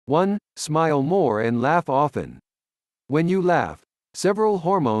1. Smile more and laugh often. When you laugh, several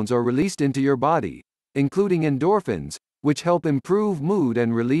hormones are released into your body, including endorphins, which help improve mood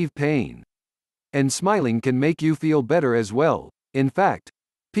and relieve pain. And smiling can make you feel better as well. In fact,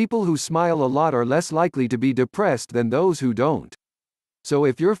 people who smile a lot are less likely to be depressed than those who don't. So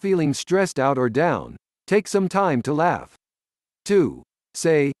if you're feeling stressed out or down, take some time to laugh. 2.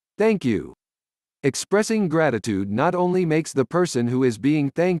 Say, thank you. Expressing gratitude not only makes the person who is being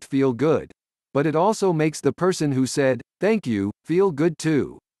thanked feel good, but it also makes the person who said, thank you, feel good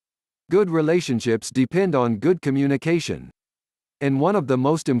too. Good relationships depend on good communication. And one of the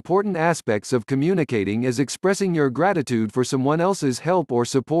most important aspects of communicating is expressing your gratitude for someone else's help or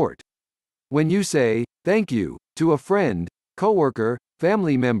support. When you say, thank you, to a friend, coworker,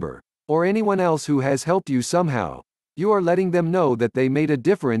 family member, or anyone else who has helped you somehow, you are letting them know that they made a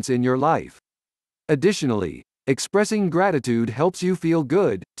difference in your life. Additionally, expressing gratitude helps you feel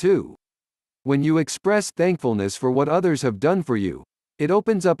good, too. When you express thankfulness for what others have done for you, it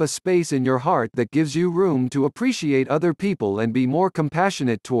opens up a space in your heart that gives you room to appreciate other people and be more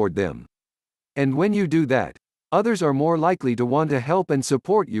compassionate toward them. And when you do that, others are more likely to want to help and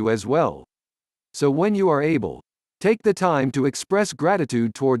support you as well. So when you are able, take the time to express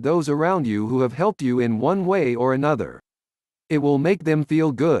gratitude toward those around you who have helped you in one way or another. It will make them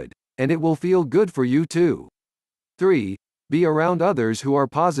feel good, and it will feel good for you too. 3. Be around others who are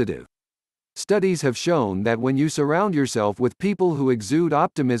positive. Studies have shown that when you surround yourself with people who exude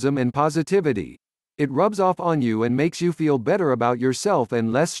optimism and positivity, it rubs off on you and makes you feel better about yourself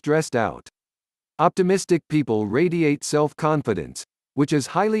and less stressed out. Optimistic people radiate self-confidence, which is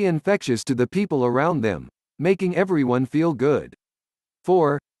highly infectious to the people around them, making everyone feel good.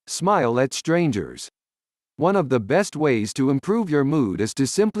 4. Smile at strangers. One of the best ways to improve your mood is to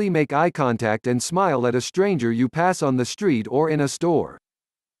simply make eye contact and smile at a stranger you pass on the street or in a store.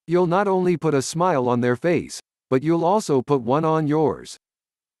 You'll not only put a smile on their face, but you'll also put one on yours.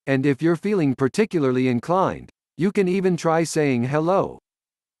 And if you're feeling particularly inclined, you can even try saying hello.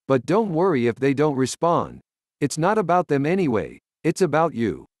 But don't worry if they don't respond. It's not about them anyway, it's about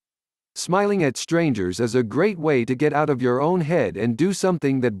you. Smiling at strangers is a great way to get out of your own head and do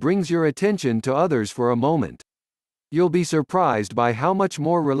something that brings your attention to others for a moment. You'll be surprised by how much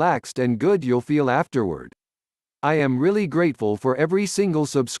more relaxed and good you'll feel afterward. I am really grateful for every single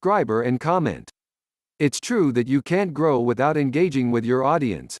subscriber and comment. It's true that you can't grow without engaging with your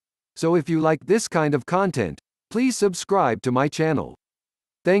audience, so if you like this kind of content, please subscribe to my channel.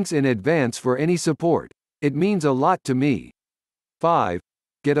 Thanks in advance for any support, it means a lot to me. 5.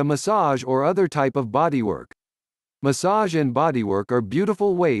 Get a massage or other type of bodywork. Massage and bodywork are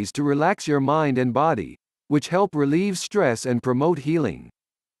beautiful ways to relax your mind and body, which help relieve stress and promote healing.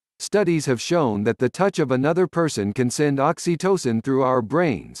 Studies have shown that the touch of another person can send oxytocin through our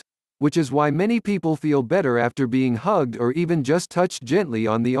brains, which is why many people feel better after being hugged or even just touched gently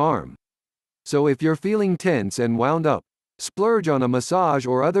on the arm. So if you're feeling tense and wound up, splurge on a massage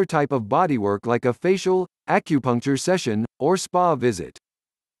or other type of bodywork like a facial, acupuncture session, or spa visit.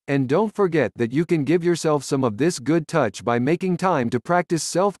 And don't forget that you can give yourself some of this good touch by making time to practice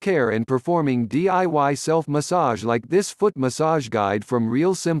self-care and performing DIY self-massage like this foot massage guide from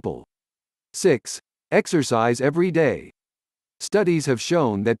Real Simple. 6. Exercise every day. Studies have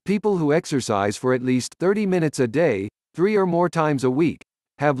shown that people who exercise for at least 30 minutes a day, 3 or more times a week,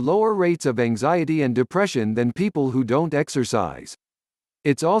 have lower rates of anxiety and depression than people who don't exercise.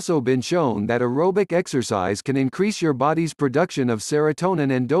 It's also been shown that aerobic exercise can increase your body's production of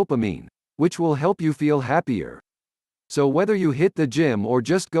serotonin and dopamine, which will help you feel happier. So whether you hit the gym or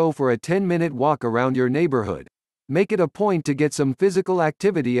just go for a 10-minute walk around your neighborhood, make it a point to get some physical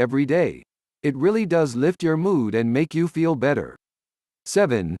activity every day. It really does lift your mood and make you feel better.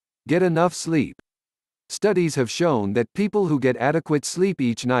 7. Get enough sleep. Studies have shown that people who get adequate sleep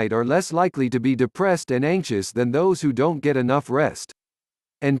each night are less likely to be depressed and anxious than those who don't get enough rest.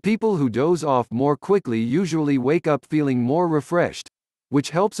 And people who doze off more quickly usually wake up feeling more refreshed, which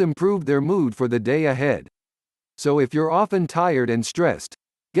helps improve their mood for the day ahead. So if you're often tired and stressed,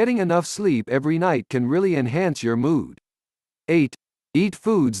 getting enough sleep every night can really enhance your mood. 8. Eat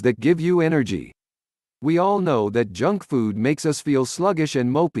foods that give you energy. We all know that junk food makes us feel sluggish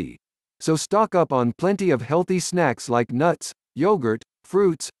and mopey, so stock up on plenty of healthy snacks like nuts, yogurt,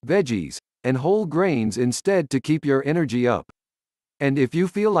 fruits, veggies, and whole grains instead to keep your energy up. And if you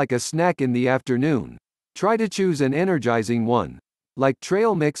feel like a snack in the afternoon, try to choose an energizing one, like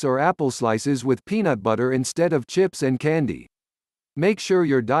trail mix or apple slices with peanut butter instead of chips and candy. Make sure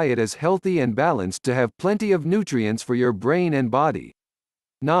your diet is healthy and balanced to have plenty of nutrients for your brain and body.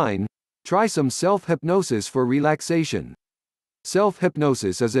 9. Try some self-hypnosis for relaxation.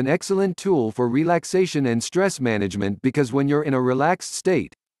 Self-hypnosis is an excellent tool for relaxation and stress management because when you're in a relaxed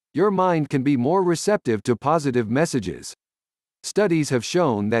state, your mind can be more receptive to positive messages. Studies have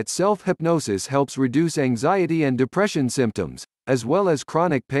shown that self-hypnosis helps reduce anxiety and depression symptoms, as well as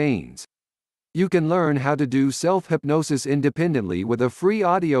chronic pains. You can learn how to do self-hypnosis independently with a free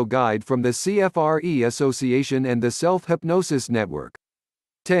audio guide from the CFRE Association and the Self-Hypnosis Network.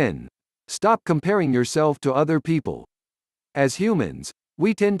 10. Stop comparing yourself to other people. As humans,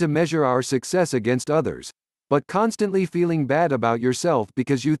 we tend to measure our success against others, but constantly feeling bad about yourself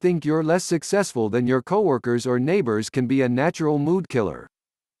because you think you're less successful than your coworkers or neighbors can be a natural mood killer.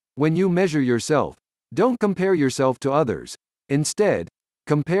 When you measure yourself, don't compare yourself to others. Instead,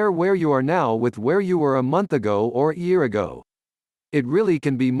 compare where you are now with where you were a month ago or a year ago. It really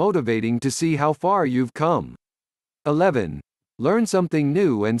can be motivating to see how far you've come. 11. Learn something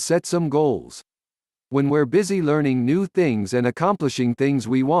new and set some goals. When we're busy learning new things and accomplishing things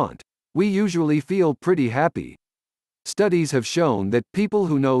we want, we usually feel pretty happy. Studies have shown that people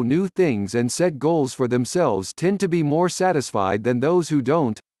who know new things and set goals for themselves tend to be more satisfied than those who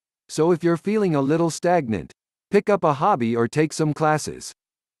don't. So if you're feeling a little stagnant, pick up a hobby or take some classes.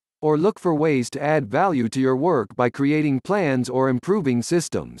 Or look for ways to add value to your work by creating plans or improving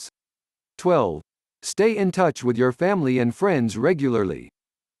systems. 12. Stay in touch with your family and friends regularly.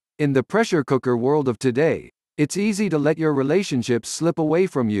 In the pressure cooker world of today, it's easy to let your relationships slip away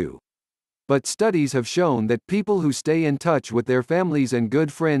from you. But studies have shown that people who stay in touch with their families and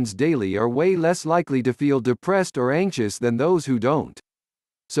good friends daily are way less likely to feel depressed or anxious than those who don't.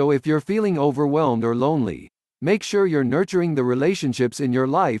 So if you're feeling overwhelmed or lonely, make sure you're nurturing the relationships in your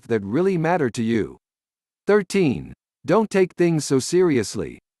life that really matter to you. 13. Don't take things so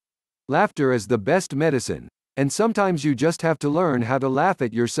seriously. Laughter is the best medicine, and sometimes you just have to learn how to laugh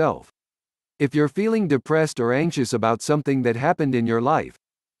at yourself. If you're feeling depressed or anxious about something that happened in your life,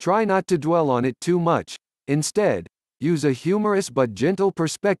 try not to dwell on it too much. Instead, use a humorous but gentle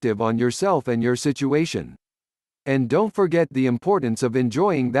perspective on yourself and your situation. And don't forget the importance of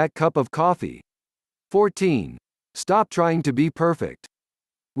enjoying that cup of coffee. 14. Stop trying to be perfect.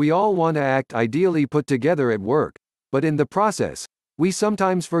 We all want to act ideally put together at work, but in the process, we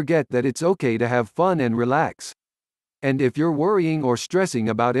sometimes forget that it's okay to have fun and relax. And if you're worrying or stressing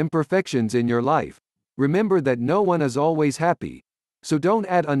about imperfections in your life, remember that no one is always happy, so don't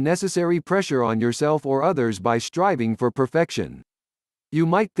add unnecessary pressure on yourself or others by striving for perfection. You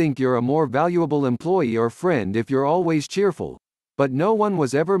might think you're a more valuable employee or friend if you're always cheerful, but no one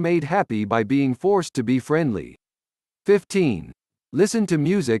was ever made happy by being forced to be friendly. 15. Listen to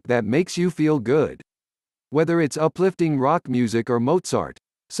music that makes you feel good. Whether it's uplifting rock music or Mozart,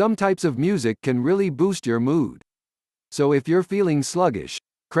 some types of music can really boost your mood. So if you're feeling sluggish,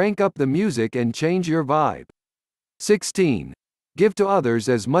 crank up the music and change your vibe. 16. Give to others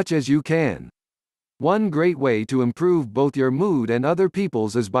as much as you can. One great way to improve both your mood and other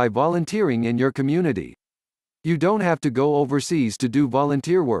people's is by volunteering in your community. You don't have to go overseas to do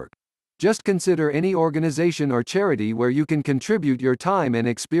volunteer work. Just consider any organization or charity where you can contribute your time and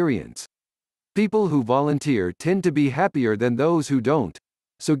experience. People who volunteer tend to be happier than those who don't,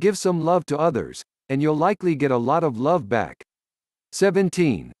 so give some love to others, and you'll likely get a lot of love back.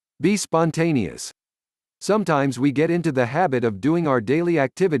 17. Be spontaneous. Sometimes we get into the habit of doing our daily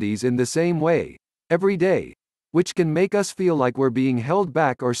activities in the same way, every day, which can make us feel like we're being held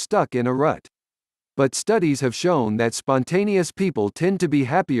back or stuck in a rut. But studies have shown that spontaneous people tend to be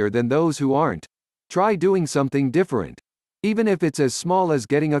happier than those who aren't. Try doing something different, even if it's as small as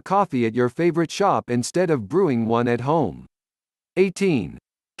getting a coffee at your favorite shop instead of brewing one at home. 18.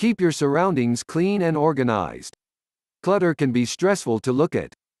 Keep your surroundings clean and organized. Clutter can be stressful to look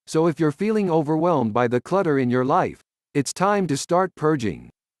at, so if you're feeling overwhelmed by the clutter in your life, it's time to start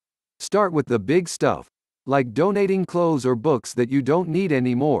purging. Start with the big stuff, like donating clothes or books that you don't need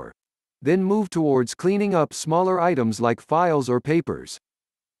anymore. Then move towards cleaning up smaller items like files or papers.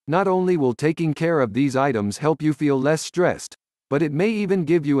 Not only will taking care of these items help you feel less stressed, but it may even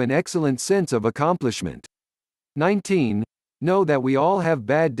give you an excellent sense of accomplishment. 19. Know that we all have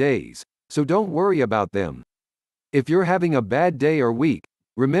bad days, so don't worry about them. If you're having a bad day or week,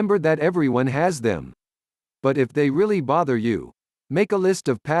 remember that everyone has them. But if they really bother you, make a list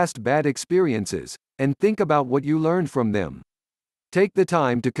of past bad experiences, and think about what you learned from them. Take the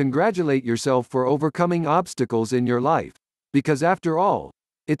time to congratulate yourself for overcoming obstacles in your life, because after all,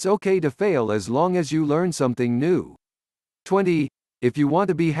 it's okay to fail as long as you learn something new. 20. If you want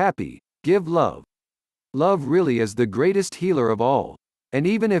to be happy, give love. Love really is the greatest healer of all, and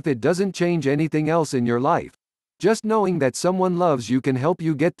even if it doesn't change anything else in your life, just knowing that someone loves you can help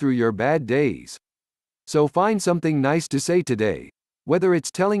you get through your bad days. So find something nice to say today, whether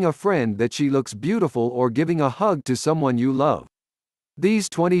it's telling a friend that she looks beautiful or giving a hug to someone you love. These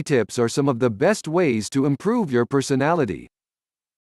 20 tips are some of the best ways to improve your personality.